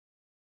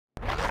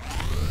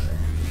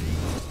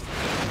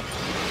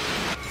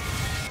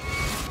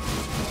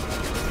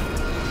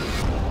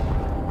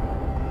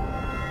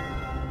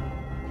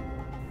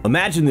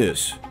Imagine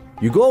this.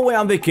 You go away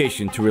on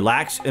vacation to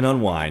relax and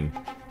unwind.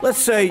 Let's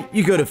say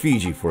you go to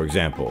Fiji, for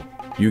example.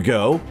 You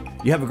go,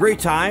 you have a great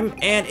time,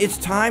 and it's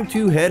time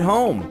to head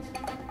home.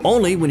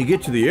 Only when you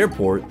get to the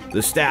airport,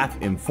 the staff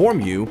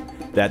inform you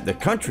that the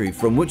country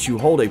from which you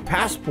hold a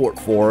passport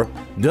for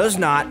does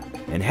not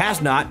and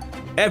has not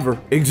ever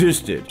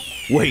existed.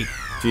 Wait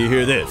till you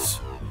hear this.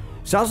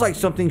 Sounds like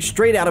something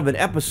straight out of an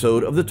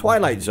episode of The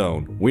Twilight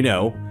Zone. We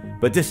know,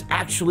 but this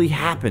actually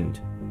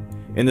happened.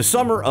 In the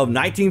summer of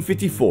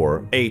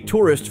 1954, a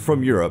tourist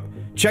from Europe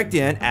checked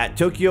in at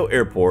Tokyo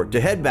Airport to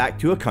head back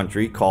to a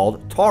country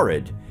called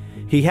Taured.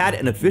 He had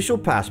an official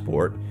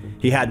passport,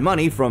 he had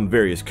money from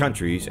various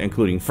countries,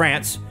 including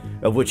France,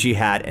 of which he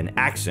had an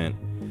accent.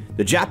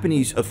 The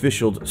Japanese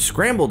officials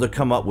scrambled to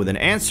come up with an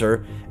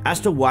answer as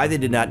to why they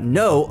did not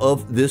know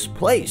of this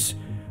place.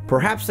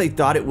 Perhaps they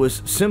thought it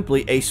was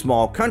simply a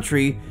small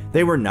country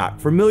they were not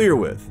familiar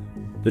with.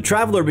 The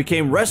traveler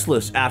became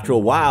restless after a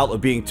while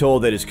of being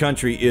told that his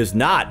country is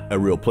not a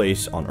real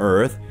place on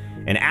Earth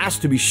and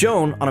asked to be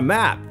shown on a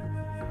map.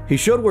 He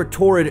showed where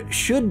Taured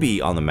should be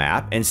on the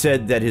map and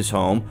said that his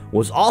home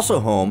was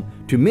also home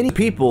to many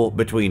people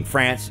between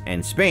France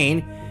and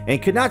Spain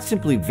and could not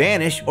simply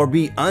vanish or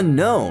be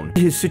unknown.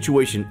 His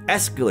situation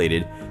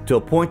escalated to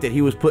a point that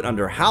he was put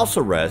under house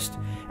arrest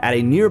at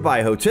a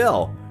nearby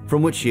hotel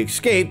from which he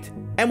escaped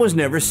and was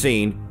never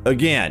seen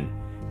again.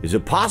 Is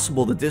it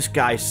possible that this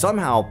guy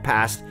somehow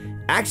passed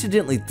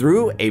accidentally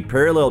through a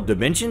parallel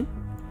dimension?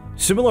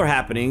 Similar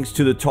happenings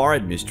to the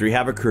Taured mystery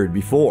have occurred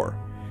before.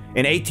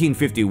 In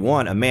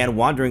 1851, a man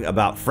wandering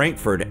about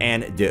Frankfurt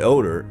and the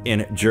Oder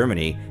in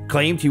Germany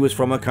claimed he was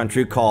from a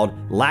country called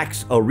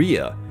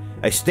Laxaria,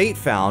 a state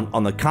found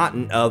on the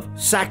continent of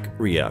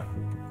Sacria.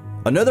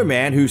 Another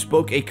man who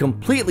spoke a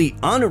completely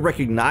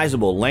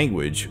unrecognizable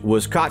language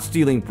was caught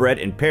stealing bread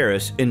in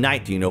Paris in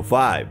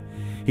 1905.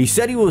 He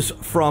said he was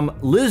from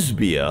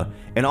Lisbia,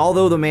 and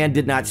although the man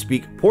did not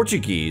speak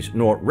Portuguese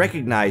nor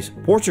recognize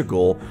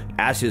Portugal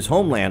as his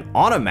homeland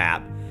on a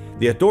map,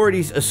 the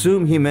authorities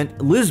assumed he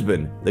meant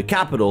Lisbon, the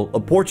capital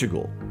of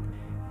Portugal.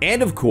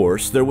 And of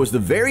course, there was the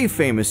very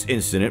famous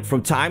incident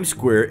from Times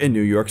Square in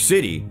New York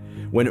City,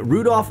 when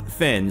Rudolph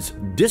Fens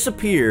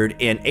disappeared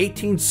in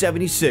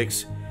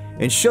 1876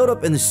 and showed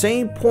up in the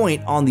same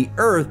point on the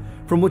Earth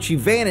from which he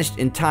vanished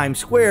in Times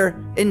Square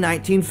in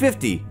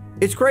 1950.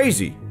 It's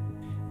crazy.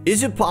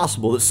 Is it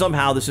possible that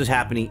somehow this is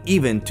happening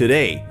even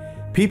today?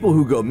 People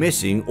who go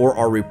missing or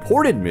are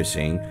reported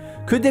missing,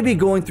 could they be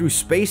going through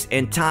space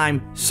and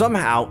time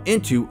somehow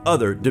into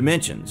other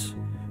dimensions?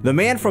 The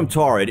man from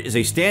Taured is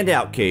a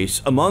standout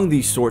case among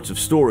these sorts of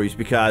stories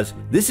because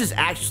this is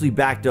actually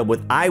backed up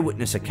with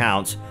eyewitness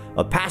accounts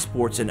of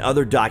passports and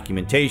other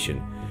documentation.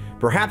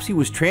 Perhaps he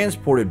was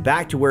transported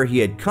back to where he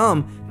had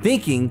come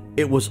thinking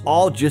it was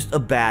all just a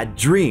bad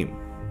dream.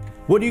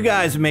 What do you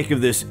guys make of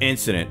this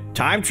incident?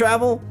 Time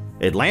travel?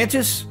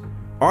 Atlantis?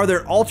 Are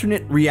there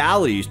alternate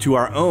realities to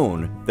our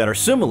own that are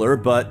similar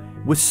but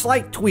with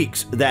slight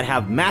tweaks that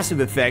have massive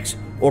effects,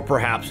 or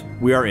perhaps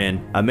we are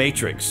in a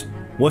matrix?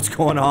 What's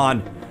going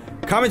on?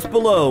 Comments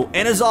below,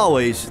 and as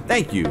always,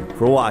 thank you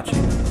for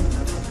watching.